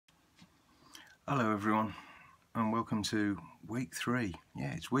Hello everyone and welcome to week 3.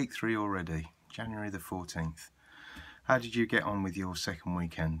 Yeah, it's week 3 already, January the 14th. How did you get on with your second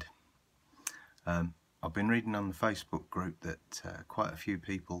weekend? I've been reading on the Facebook group that quite a few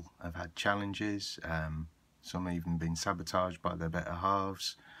people have had challenges, some even been sabotaged by their better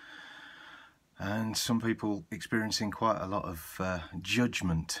halves, and some people experiencing quite a lot of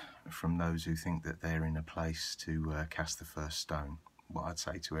judgment from those who think that they're in a place to cast the first stone. What I'd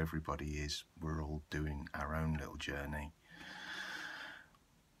say to everybody is we're all doing our own little journey.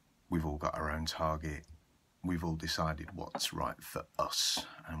 We've all got our own target. We've all decided what's right for us,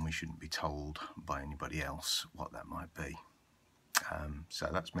 and we shouldn't be told by anybody else what that might be. So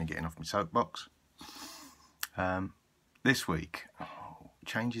that's me getting off my soapbox. This week,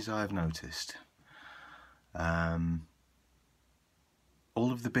 changes I have noticed. All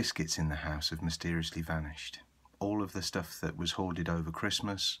of the biscuits in the house have mysteriously vanished. All of the stuff that was hoarded over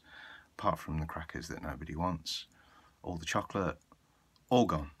Christmas, apart from the crackers that nobody wants, all the chocolate, all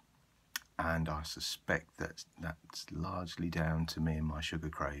gone. And I suspect that that's largely down to me and my sugar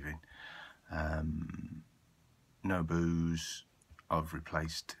craving. No booze, I've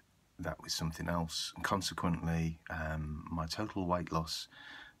replaced that with something else. And consequently, my total weight loss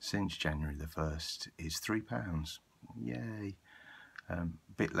since January the 1st is £3. Yay!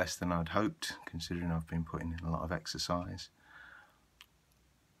 Bit less than I'd hoped, considering I've been putting in a lot of exercise.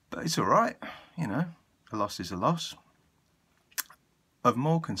 But it's alright, you know, a loss is a loss. Of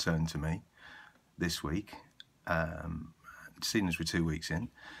more concern to me this week, seeing as we're 2 weeks in,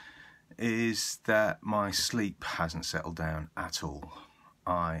 is that my sleep hasn't settled down at all.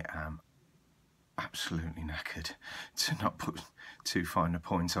 I am absolutely knackered, to not put too fine a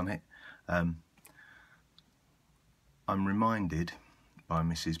point on it. I'm reminded by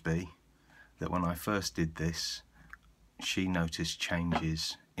Mrs. B that when I first did this, she noticed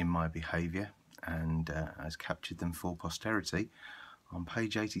changes in my behaviour and has captured them for posterity on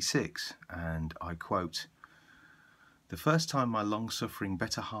page 86, and I quote, "The first time my long-suffering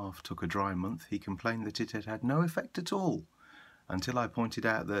better half took a dry month, he complained that it had had no effect at all, until I pointed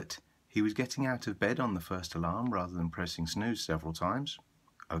out that he was getting out of bed on the first alarm rather than pressing snooze several times.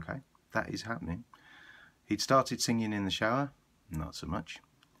 Okay, that is happening. He'd started singing in the shower. Not so much.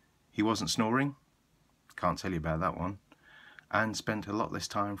 He wasn't snoring. Can't tell you about that one. And spent a lot less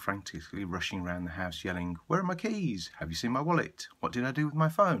time frantically rushing around the house yelling, 'Where are my keys? Have you seen my wallet? What did I do with my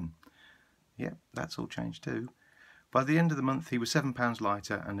phone?' Yep, that's all changed too. By the end of the month, he was £7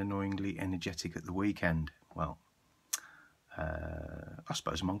 lighter and annoyingly energetic at the weekend. Well, I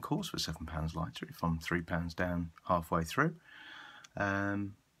suppose I'm on course for £7 lighter if I'm £3 down halfway through.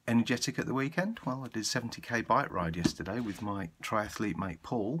 Energetic at the weekend? Well, I did a 70k bike ride yesterday with my triathlete mate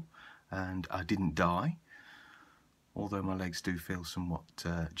Paul, and I didn't die, although my legs do feel somewhat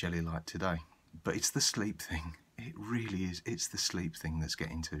jelly-like today. But it's the sleep thing. It really is. It's the sleep thing that's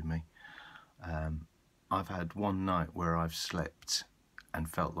getting to me. I've had one night where I've slept and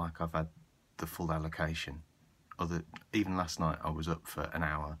felt like I've had the full allocation. Even last night I was up for an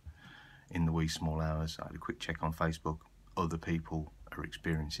hour in the wee small hours. I had a quick check on Facebook. Other people are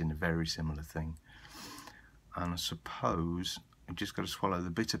experiencing a very similar thing. And I suppose I've just got to swallow the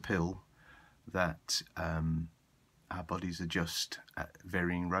bitter pill that our bodies adjust at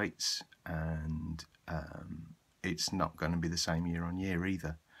varying rates, and it's not going to be the same year on year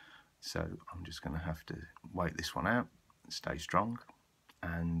either. So I'm just going to have to wait this one out, stay strong,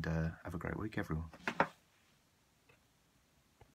 and have a great week, everyone.